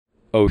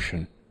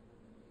Ocean.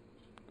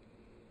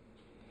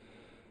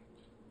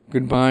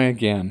 Goodbye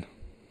again.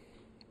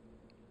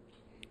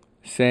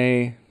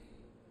 Say,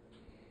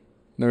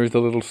 there's a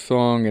little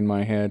song in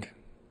my head,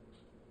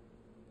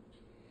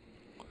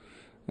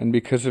 and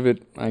because of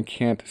it, I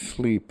can't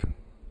sleep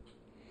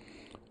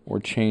or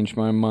change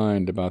my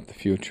mind about the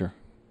future.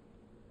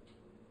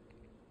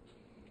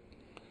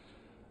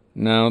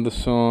 Now the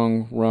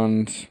song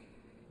runs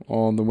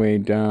all the way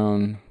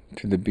down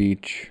to the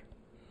beach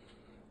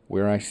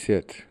where I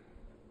sit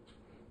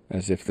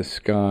as if the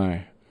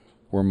sky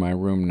were my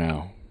room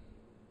now.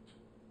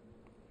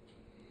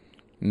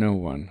 No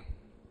one,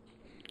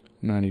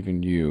 not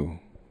even you,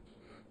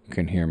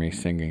 can hear me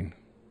singing.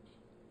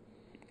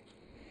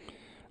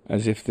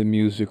 As if the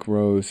music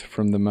rose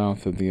from the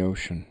mouth of the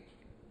ocean,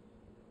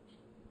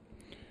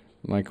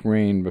 like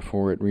rain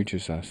before it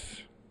reaches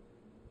us,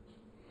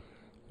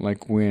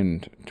 like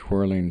wind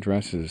twirling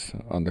dresses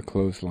on the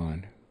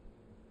clothesline.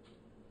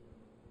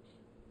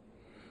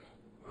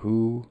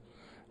 Who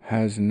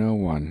has no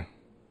one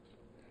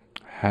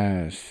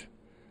has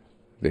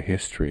the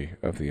history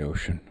of the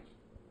ocean.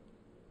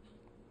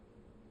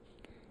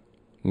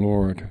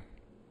 Lord,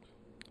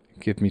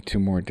 give me 2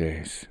 more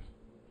days,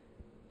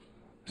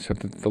 so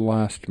that the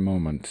last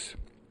moments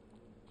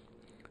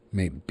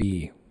may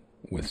be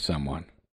with someone.